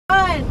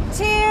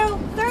2,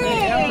 3.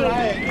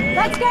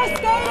 Let's go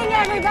skating,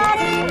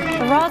 everybody.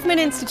 The Rothman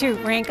Institute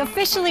Rink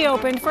officially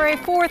opened for a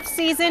 4th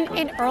season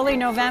in early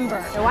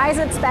November. Why is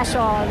it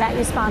special that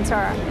you sponsor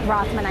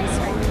Rothman Ice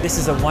Rink? This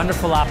is a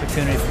wonderful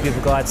opportunity for people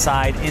to go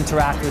outside,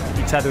 interact with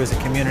each other as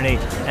a community,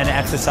 and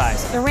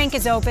exercise. The rink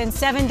is open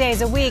 7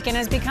 days a week and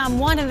has become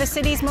one of the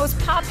city's most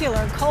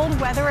popular cold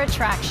weather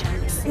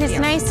attractions. And it's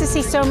nice to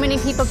see so many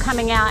people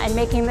coming out and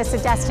making this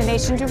a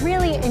destination to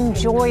really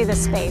enjoy the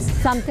space.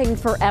 Something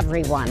for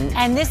everyone.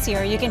 And this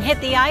year you can hit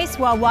the ice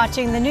while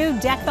watching the new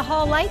Deck the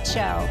Hall light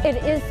show. It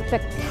is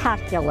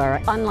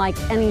spectacular, unlike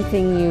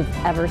anything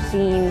you've ever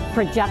seen,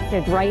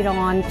 projected right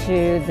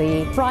onto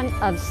the front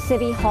of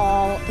City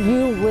Hall.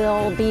 You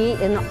will be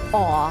in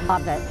awe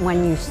of it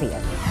when you see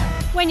it.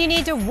 When you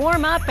need to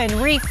warm up and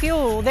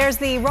refuel, there's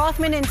the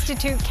Rothman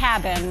Institute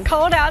cabin.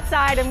 Cold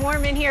outside and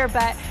warm in here,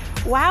 but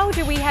wow,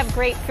 do we have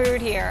great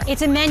food here.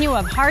 It's a menu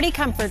of hearty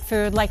comfort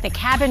food like the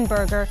cabin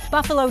burger,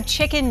 buffalo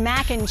chicken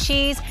mac and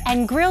cheese,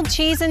 and grilled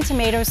cheese and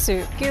tomato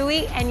soup.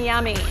 Gooey and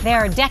yummy. There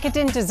are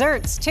decadent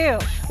desserts too,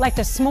 like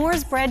the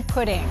s'mores bread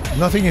pudding.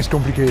 Nothing is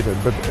complicated,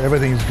 but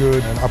everything is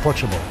good and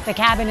approachable. The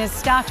cabin is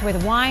stocked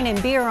with wine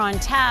and beer on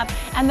tap,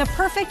 and the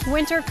perfect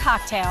winter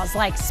cocktails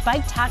like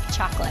spiked hot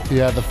chocolate. You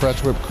have the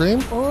French whipped cream.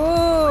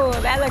 Ooh,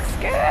 that looks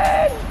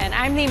good. And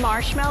I'm the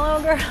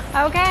marshmallow girl.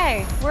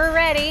 Okay, we're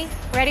ready.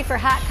 Ready for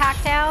hot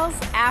cocktails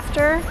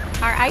after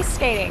our ice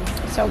skating.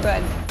 So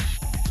good.